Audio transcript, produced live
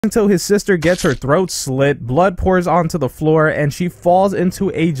until his sister gets her throat slit, blood pours onto the floor, and she falls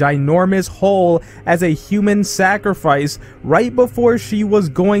into a ginormous hole as a human sacrifice right before she was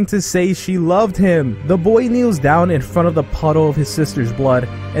going to say she loved him. The boy kneels down in front of the puddle of his sister's blood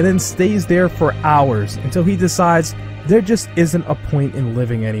and then stays there for hours until he decides there just isn't a point in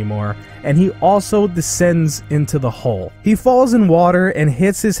living anymore, and he also descends into the hole. He falls in water and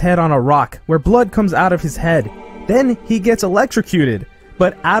hits his head on a rock where blood comes out of his head. Then he gets electrocuted.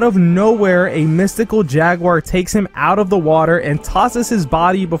 But out of nowhere, a mystical jaguar takes him out of the water and tosses his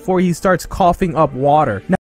body before he starts coughing up water. Now,